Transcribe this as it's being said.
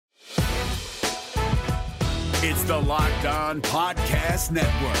It's the Locked On Podcast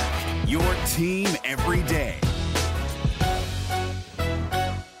Network, your team every day.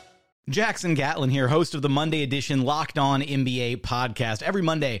 Jackson Gatlin here, host of the Monday edition Locked On NBA podcast. Every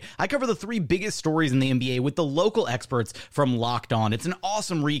Monday, I cover the three biggest stories in the NBA with the local experts from Locked On. It's an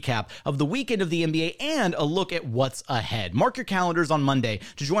awesome recap of the weekend of the NBA and a look at what's ahead. Mark your calendars on Monday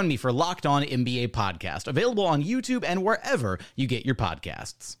to join me for Locked On NBA podcast, available on YouTube and wherever you get your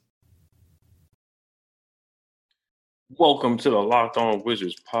podcasts. Welcome to the Locked On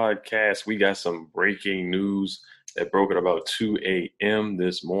Wizards podcast. We got some breaking news that broke at about 2 a.m.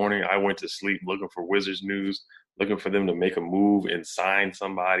 this morning. I went to sleep looking for Wizards news, looking for them to make a move and sign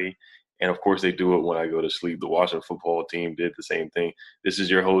somebody. And, of course, they do it when I go to sleep. The Washington football team did the same thing. This is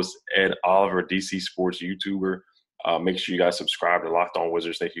your host, Ed Oliver, DC Sports YouTuber. Make sure you guys subscribe to Locked On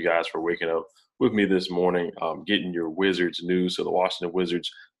Wizards. Thank you guys for waking up with me this morning, getting your Wizards news. So the Washington Wizards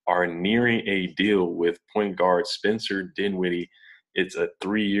are nearing a deal with point guard Spencer Dinwiddie. It's a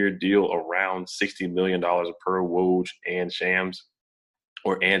 3-year deal around $60 million per Woj and Shams.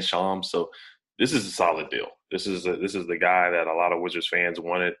 So this is a solid deal. This is the guy that a lot of Wizards fans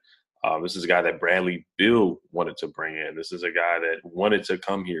wanted. This is a guy that Bradley Beal wanted to bring in. This is a guy that wanted to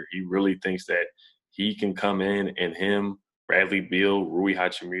come here. He really thinks that he can come in and him, Bradley Beal, Rui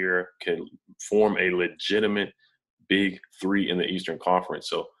Hachimura can form a legitimate big three in the Eastern Conference.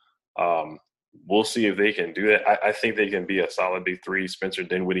 So we'll see if they can do that. I think they can be a solid big three. Spencer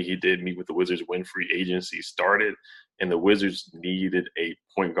Dinwiddie, he did meet with the Wizards when free agency started, and the Wizards needed a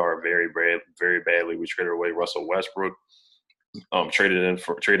point guard very badly. We traded away Russell Westbrook, traded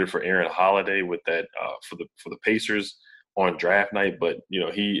for Aaron Holiday with that for the Pacers on draft night. But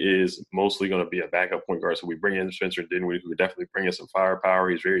he is mostly going to be a backup point guard. So we bring in Spencer Dinwiddie, who would definitely bring in some firepower.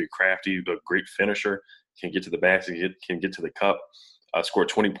 He's very crafty, a great finisher, can get to the basket, can get to the cup. Scored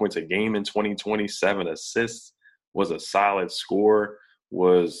 20 points a game in 2020, 7 assists, was a solid scorer,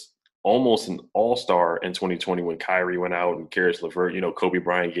 was almost an all-star in 2020 when Kyrie went out and Karis LeVert. Kobe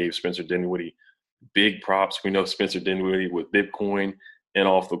Bryant gave Spencer Dinwiddie big props. We know Spencer Dinwiddie with Bitcoin and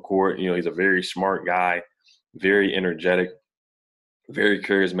off the court. He's a very smart guy, very energetic, very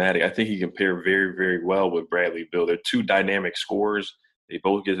charismatic. I think he can pair very, very well with Bradley Beal. They're two dynamic scorers. They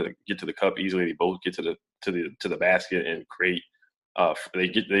both get to the cup easily. They both get to the basket and create.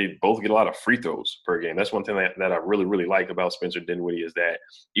 They both get a lot of free throws per game. That's one thing that I really, really like about Spencer Dinwiddie is that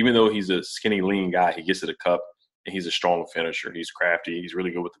even though he's a skinny, lean guy, he gets to the cup and he's a strong finisher. He's crafty. He's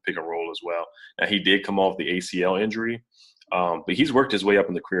really good with the pick and roll as well. Now, he did come off the ACL injury, but he's worked his way up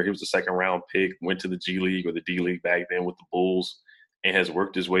in the career. He was a second-round pick, went to the G League or the D League back then with the Bulls, and has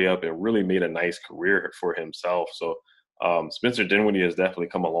worked his way up and really made a nice career for himself. So Spencer Dinwiddie has definitely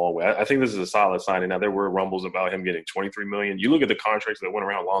come a long way. I think this is a solid signing. Now, there were rumbles about him getting $23 million. You look at the contracts that went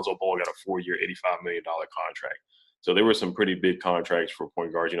around. Lonzo Ball got a 4-year, $85 million contract. So there were some pretty big contracts for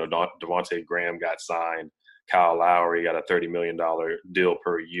point guards. Devontae Graham got signed. Kyle Lowry got a $30 million deal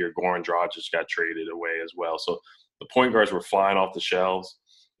per year. Goran Dragic got traded away as well. So the point guards were flying off the shelves.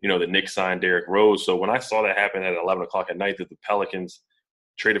 The Knicks signed Derrick Rose. So when I saw that happen at 11 o'clock at night that the Pelicans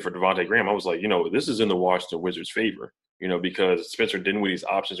traded for Devontae Graham, I was like, this is in the Washington Wizards' favor. Because Spencer Dinwiddie's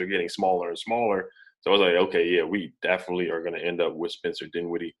options are getting smaller and smaller. So I was like, okay, yeah, we definitely are going to end up with Spencer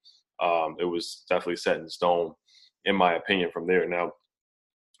Dinwiddie. It was definitely set in stone, in my opinion, from there. Now,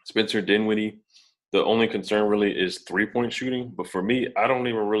 Spencer Dinwiddie, the only concern really is three-point shooting. But for me, I don't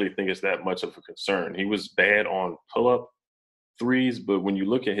even really think it's that much of a concern. He was bad on pull-up threes, but when you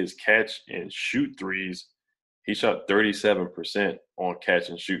look at his catch and shoot threes, he shot 37% on catch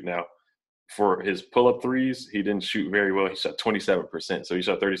and shoot. Now, for his pull-up threes, he didn't shoot very well. He shot 27%. So he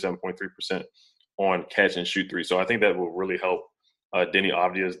shot 37.3% on catch and shoot threes. So I think that will really help Denny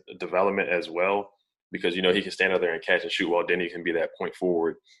Avdia's development as well because, he can stand out there and catch and shoot while Denny can be that point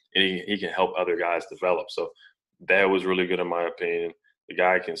forward and he can help other guys develop. So that was really good in my opinion. The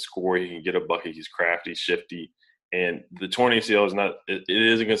guy can score. He can get a bucket. He's crafty, shifty. And the torn ACL it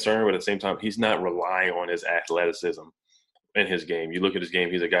is a concern, but at the same time, he's not relying on his athleticism in his game. You look at his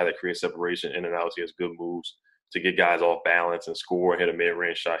game, he's a guy that creates separation in and out. He has good moves to get guys off balance and score and hit a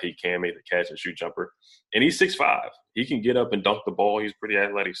mid-range shot. He can make the catch and shoot jumper. And he's 6'5". He can get up and dunk the ball. He's pretty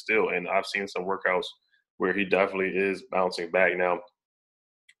athletic still. And I've seen some workouts where he definitely is bouncing back. Now,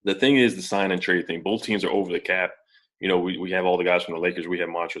 the thing is the sign and trade thing. Both teams are over the cap. We have all the guys from the Lakers. We have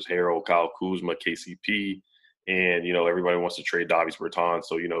Montrezl Harrell, Kyle Kuzma, KCP. And, everybody wants to trade Davis Bertans.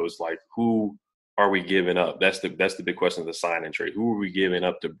 So, it's like who – are we giving up? That's the big question of the sign and trade. Who are we giving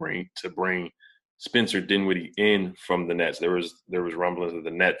up to bring Spencer Dinwiddie in from the Nets? There was rumblings of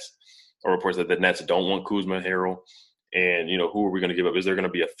the Nets or reports that the Nets don't want Kuzma, Harrell, And, who are we going to give up? Is there going to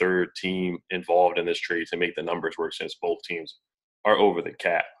be a third team involved in this trade to make the numbers work since both teams are over the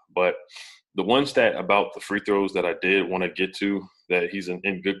cap? But the one stat about the free throws that I did want to get to that he's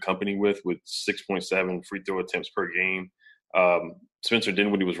in good company with 6.7 free throw attempts per game. Spencer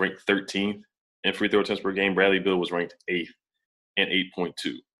Dinwiddie was ranked 13th in free throw attempts per game. Bradley Beal was ranked 8th and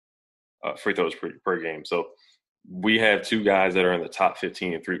 8.2 free throws per game. So we have two guys that are in the top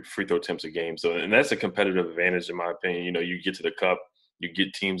 15 in free throw attempts a game. So, and that's a competitive advantage in my opinion. You get to the cup, you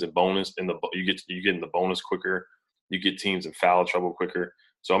get teams in bonus, you get in the bonus quicker, you get teams in foul trouble quicker.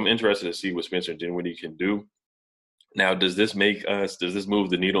 So I'm interested to see what Spencer Dinwiddie can do. Now, does this move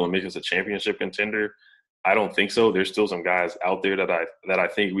the needle and make us a championship contender? I don't think so. There's still some guys out there that I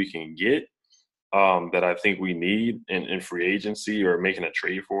think we can get, that I think we need in free agency or making a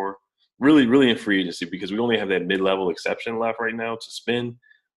trade for. Really in free agency, because we only have that mid-level exception left right now to spend.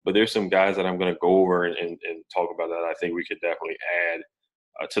 But there's some guys that I'm going to go over and talk about that I think we could definitely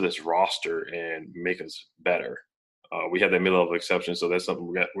add to this roster and make us better. We have that mid-level exception, so that's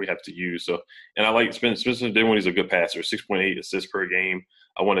something we have to use. So, and I like Spencer Dinwiddie's a good passer, 6.8 assists per game.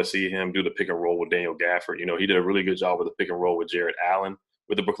 I want to see him do the pick and roll with Daniel Gafford. He did a really good job with the pick and roll with Jared Allen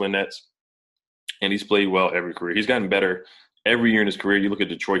with the Brooklyn Nets, and he's played well every career. He's gotten better every year in his career. You look at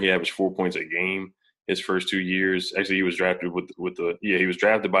Detroit; he averaged 4 points a game his first 2 years. Actually, he was drafted he was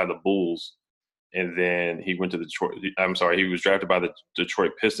drafted by the Bulls, and then he went to Detroit. He was drafted by the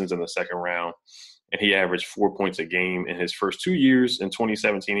Detroit Pistons in the second round. And he averaged 4 points a game in his first 2 years. In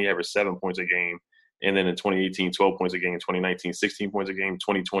 2017, he averaged 7 points a game. And then in 2018, 12 points a game. In 2019, 16 points a game.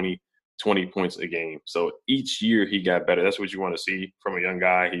 2020, 20 points a game. So each year he got better. That's what you want to see from a young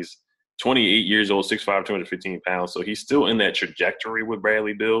guy. He's 28 years old, 6'5", 215 pounds. So he's still in that trajectory with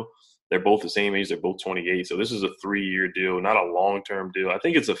Bradley Beal. They're both the same age. They're both 28. So this is a 3-year deal, not a long-term deal. I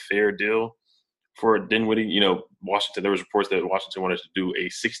think it's a fair deal for Dinwiddie. Washington, there was reports that Washington wanted to do a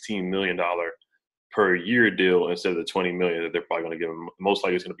 $16 million per year deal instead of the $20 million that they're probably going to give him. Most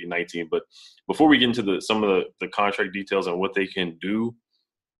likely it's going to be 19. But before we get into some of the contract details and what they can do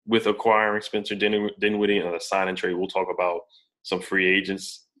with acquiring Spencer Dinwiddie and a sign and trade, we'll talk about some free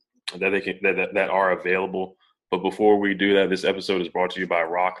agents that are available. But before we do that, this episode is brought to you by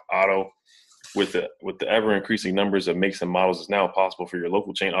Rock Auto. With the ever-increasing numbers of makes and models, it's now possible for your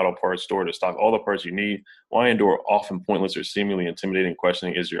local chain auto parts store to stock all the parts you need. Why endure often pointless or seemingly intimidating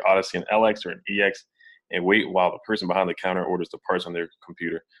questioning? Is your Odyssey an LX or an EX? And wait while the person behind the counter orders the parts on their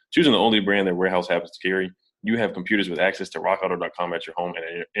computer. Choosing the only brand their warehouse happens to carry, you have computers with access to rockauto.com at your home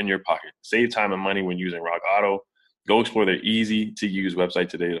and in your pocket. Save time and money when using Rock Auto. Go explore their easy-to-use website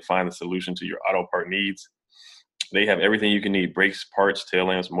today to find the solution to your auto part needs. They have everything you can need: brakes, parts, tail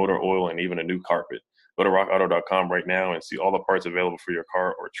lamps, motor oil, and even a new carpet. Go to rockauto.com right now and see all the parts available for your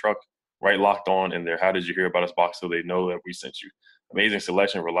car or truck. Right locked on in their How Did You Hear About Us box so they know that we sent you. Amazing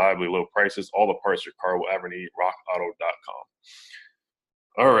selection, reliably low prices, all the parts your car will ever need, rockauto.com.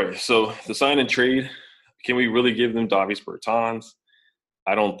 All right, so the sign and trade, can we really give them Davis Bertans?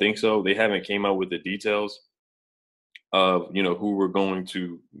 I don't think so. They haven't came out with the details of, who we're going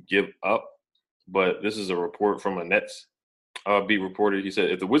to give up. But this is a report from a Nets beat reporter. He said,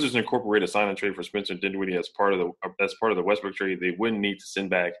 if the Wizards incorporate a sign and trade for Spencer Dinwiddie as part of the Westbrook trade, they wouldn't need to send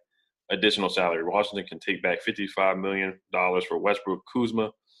back additional salary. Washington can take back $55 million for Westbrook,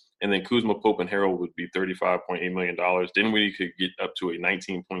 Kuzma, and then Kuzma, Pope, and Harrell would be $35.8 million. Dinwiddie could get up to a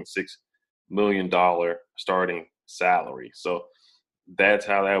 $19.6 million starting salary. So that's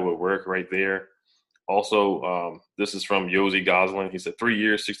how that would work right there. Also, this is from Yossi Goslin. He said 3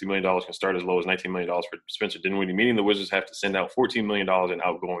 years, $60 million can start as low as $19 million for Spencer Dinwiddie, meaning the Wizards have to send out $14 million in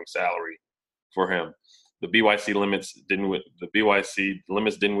outgoing salary for him. The BYC limits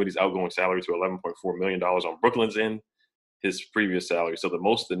Dinwiddie's outgoing salary to $11.4 million on Brooklyn's end, his previous salary. So the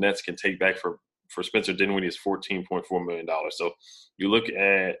most the Nets can take back for Spencer Dinwiddie is $14.4 million. So you look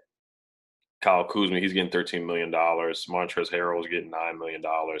at Kyle Kuzma, he's getting $13 million. Montrezl Harrell is getting $9 million.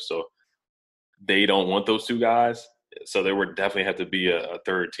 So they don't want those two guys. So there would definitely have to be a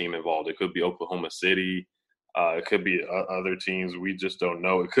third team involved. It could be Oklahoma City. It could be other teams. We just don't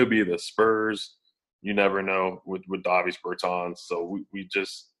know. It could be the Spurs. You never know with Davis Bertans. So we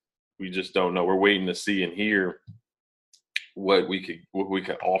just don't know. We're waiting to see and hear what we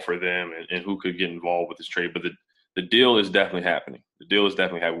could offer them and who could get involved with this trade. But the deal is definitely happening. The deal is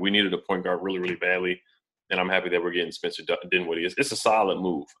definitely happening. We needed a point guard really, really badly. And I'm happy that we're getting Spencer Dinwiddie. It's a solid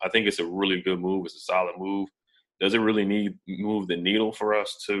move. I think it's a really good move. It's a solid move. Does it really move the needle for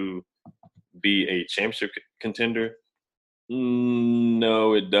us to be a championship contender?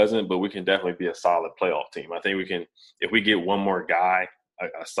 No, it doesn't, but we can definitely be a solid playoff team. I think we can, if we get one more guy,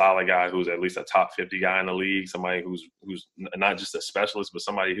 a solid guy who's at least a top 50 guy in the league, somebody who's not just a specialist, but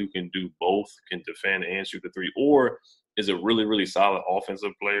somebody who can do both, can defend and shoot the three, or is a really, really solid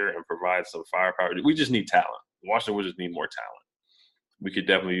offensive player and provide some firepower. We just need talent. Washington Wizards need more talent. We could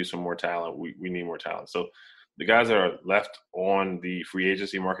definitely use some more talent. We need more talent. So the guys that are left on the free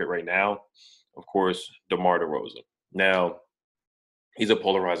agency market right now, of course, DeMar DeRozan. Now, he's a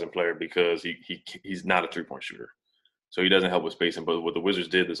polarizing player because he's not a three-point shooter. So he doesn't help with spacing. But what the Wizards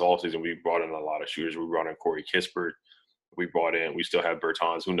did this offseason, we brought in a lot of shooters. We brought in Corey Kispert. We still have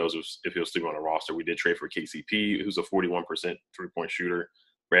Bertans. Who knows if he'll still be on the roster. We did trade for KCP, who's a 41% three-point shooter.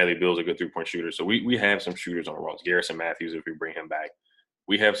 Bradley Beal's a good three-point shooter. So we have some shooters on the roster. Garrison Matthews, if we bring him back.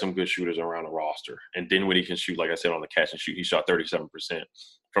 We have some good shooters around the roster. And Dinwiddie can shoot, like I said, on the catch and shoot. He shot 37%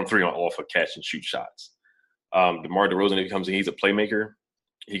 from three on off of catch and shoot shots. DeMar DeRozan, if he comes in, he's a playmaker.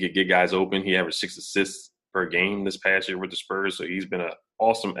 He could get guys open. He averaged 6 assists per game this past year with the Spurs. So he's been an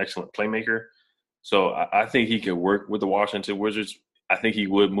awesome, excellent playmaker. So I think he could work with the Washington Wizards. I think he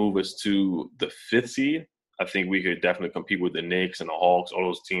would move us to the 5th seed. I think we could definitely compete with the Knicks and the Hawks, all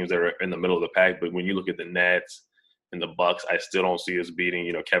those teams that are in the middle of the pack. But when you look at the Nets and the Bucks, I still don't see us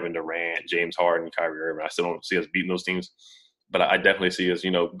beating, Kevin Durant, James Harden, Kyrie Irving. I still don't see us beating those teams. But I definitely see us,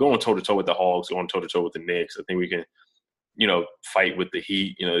 going toe-to-toe with the Hawks, going toe-to-toe with the Knicks. I think we can, fight with the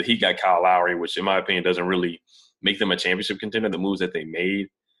Heat. The Heat got Kyle Lowry, which in my opinion doesn't really make them a championship contender, the moves that they made.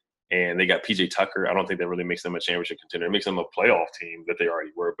 And they got PJ Tucker. I don't think that really makes them a championship contender. It makes them a playoff team that they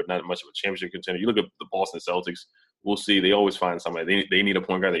already were, but not much of a championship contender. You look at the Boston Celtics, we'll see. They always find somebody. They need a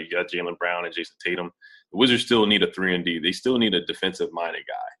point guard. They got Jaylen Brown and Jason Tatum. The Wizards still need a 3-and-D. They still need a defensive-minded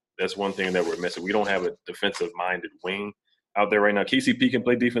guy. That's one thing that we're missing. We don't have a defensive-minded wing out there right now. KCP can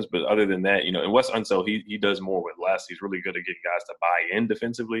play defense, but other than that, and Wes Unseld, he does more with less. He's really good at getting guys to buy in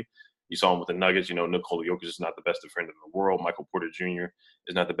defensively. You saw him with the Nuggets. Nikola Jokic is not the best defender in the world. Michael Porter Jr.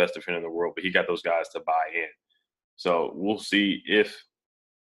 is not the best defender in the world, but he got those guys to buy in. So we'll see if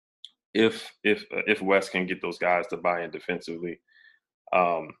Wes can get those guys to buy in defensively.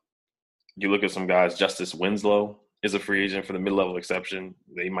 You look at some guys. Justice Winslow is a free agent for the mid-level exception.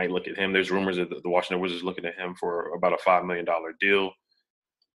 They might look at him. There's rumors that the Washington Wizards looking at him for about a $5 million deal.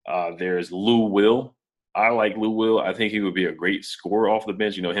 There's Lou Will. I like Lou Will. I think he would be a great scorer off the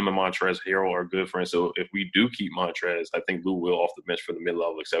bench. Him and Montrezl Harrell are good friends. So if we do keep Montrez, I think Lou Will off the bench for the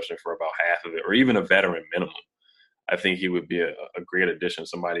mid-level exception for about half of it, or even a veteran minimum. I think he would be a great addition,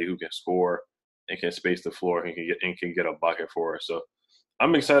 somebody who can score and can space the floor and can get a bucket for us. So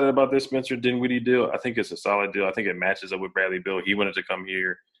I'm excited about this Spencer Dinwiddie deal. I think it's a solid deal. I think it matches up with Bradley Beal. He wanted to come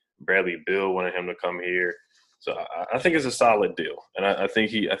here. Bradley Beal wanted him to come here. So I think it's a solid deal, and I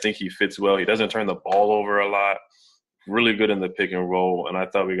think he fits well. He doesn't turn the ball over a lot. Really good in the pick and roll, and I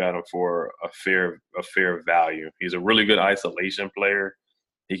thought we got him for a fair value. He's a really good isolation player.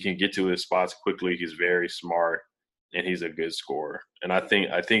 He can get to his spots quickly. He's very smart, and he's a good scorer. And I think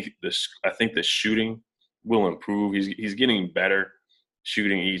the shooting will improve. He's getting better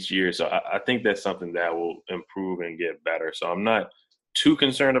shooting each year, so I think that's something that will improve and get better. So I'm not too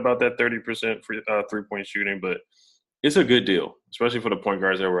concerned about that 30% three-point shooting, but it's a good deal, especially for the point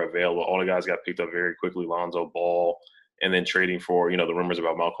guards that were available. All the guys got picked up very quickly, Lonzo Ball, and then trading for, the rumors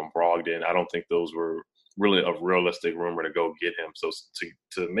about Malcolm Brogdon. I don't think those were really a realistic rumor to go get him. So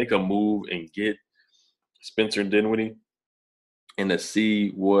to make a move and get Spencer Dinwiddie and to see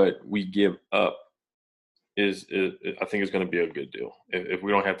what we give up is I think it's going to be a good deal if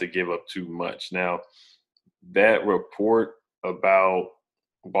we don't have to give up too much. Now, that report about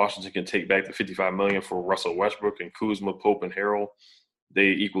Washington can take back the $55 million for Russell Westbrook and Kuzma, Pope, and Harrell, they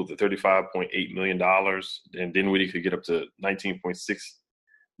equal the $35.8 million, and Dinwiddie could get up to $19.6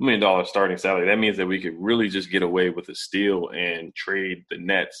 million starting salary. That means that we could really just get away with a steal and trade the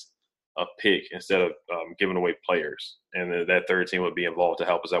Nets a pick instead of giving away players, and that third team would be involved to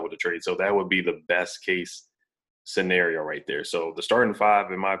help us out with the trade. So that would be the best case scenario right there. So the starting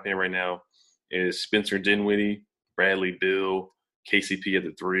five, in my opinion, right now is Spencer Dinwiddie, Bradley Beal, KCP at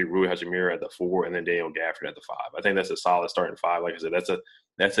the 3, Rui Hachimura at the 4, and then Daniel Gafford at the 5. I think that's a solid starting 5. Like I said,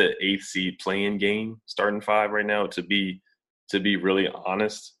 that's an 8th seed playing game starting 5 right now. To be really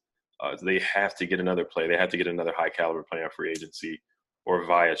honest, they have to get another play. They have to get another high caliber player on free agency or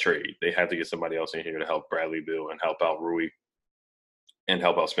via trade. They have to get somebody else in here to help Bradley Beal and help out Rui and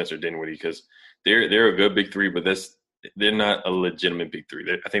help out Spencer Dinwiddie, because they're a good big 3, but they're not a legitimate big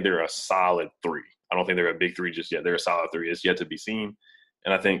 3. I think they're a solid 3. I don't think they're a big 3 just yet. They're a solid 3. It's yet to be seen.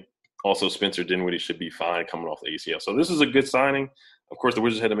 And I think also Spencer Dinwiddie should be fine coming off the ACL. So this is a good signing. Of course, the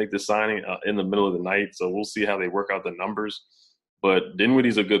Wizards had to make this signing in the middle of the night, so we'll see how they work out the numbers. But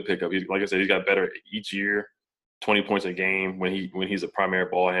Dinwiddie's a good pickup. Like I said, he's got better each year. 20 points a game when he's a primary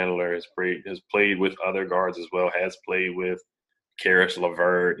ball handler. Has played with other guards as well. Has played with Karis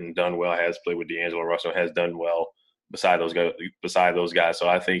LeVert and done well. Has played with D'Angelo Russell. Has done well beside those guys. So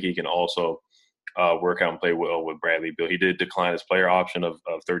I think he can also work out and play well with Bradley Beal. He did decline his player option of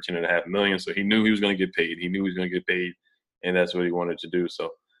 $13.5 million, so he knew he was going to get paid. And that's what he wanted to do. So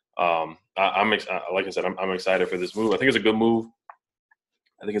like I said, I'm excited for this move. I think it's a good move.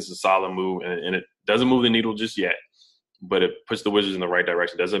 I think it's a solid move, and it doesn't move the needle just yet, but it puts the Wizards in the right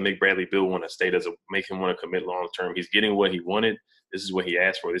direction. Doesn't make Bradley Beal want to stay. Doesn't make him want to commit long term. He's getting what he wanted. This is what he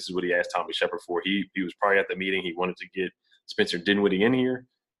asked for. This is what he asked Tommy Shepard for. He was probably at the meeting. He wanted to get Spencer Dinwiddie in here,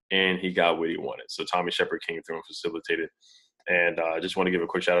 and he got what he wanted. So Tommy Shepard came through and facilitated. And I just want to give a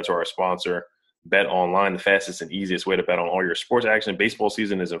quick shout out to our sponsor, Bet Online, the fastest and easiest way to bet on all your sports action. Baseball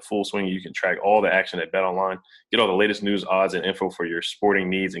season is in full swing. You can track all the action at Bet Online. Get all the latest news, odds, and info for your sporting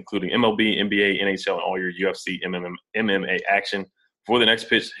needs, including MLB, NBA, NHL, and all your UFC, MMA action. For the next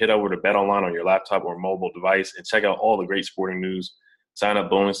pitch, head over to Bet Online on your laptop or mobile device and check out all the great sporting news, sign-up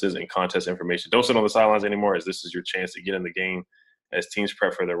bonuses, and contest information. Don't sit on the sidelines anymore, as this is your chance to get in the game as teams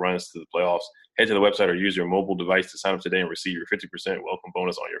prep for their runs to the playoffs. Head to the website or use your mobile device to sign up today and receive your 50% welcome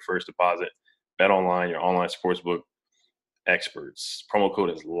bonus on your first deposit. Bet Online, your online sportsbook experts. Promo code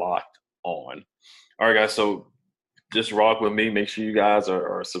is locked on. All right, guys, so just rock with me. Make sure you guys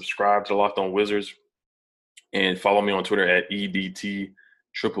are subscribed to Locked On Wizards and follow me on Twitter at EDTOOOFLATT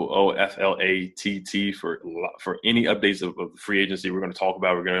for any updates of the free agency we're going to talk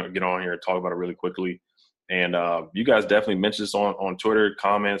about. We're going to get on here and talk about it really quickly. And you guys definitely mention this on Twitter,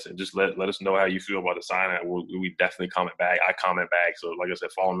 comments, and just let us know how you feel about the sign. We definitely comment back. I comment back. So, like I said,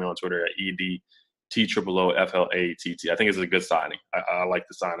 follow me on Twitter at EDTOOOFLATT. I think it's a good signing. I like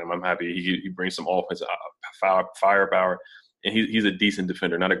the signing. I'm happy he brings some offensive firepower. And he's a decent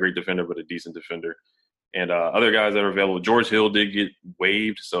defender. Not a great defender, but a decent defender. And other guys that are available, George Hill did get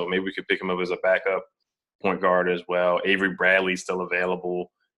waived, so maybe we could pick him up as a backup point guard as well. Avery Bradley's still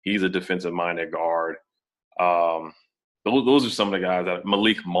available. He's a defensive-minded guard. Those are some of the guys.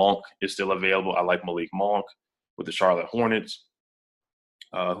 Malik Monk is still available. I like Malik Monk with the Charlotte Hornets.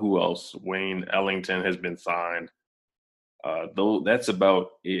 Who else? Wayne Ellington has been signed. Though that's about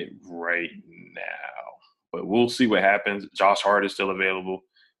it right now. But we'll see what happens. Josh Hart is still available.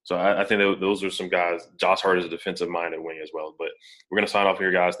 So I think those are some guys. Josh Hart is a defensive-minded wing as well. But we're going to sign off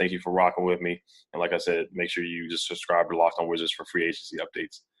here, guys. Thank you for rocking with me. And like I said, make sure you just subscribe to Locked On Wizards for free agency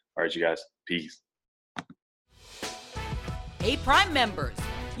updates. All right, you guys. Peace. Hey, Prime members,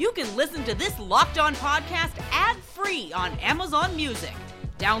 you can listen to this Locked On podcast ad-free on Amazon Music.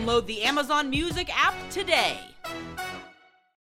 Download the Amazon Music app today.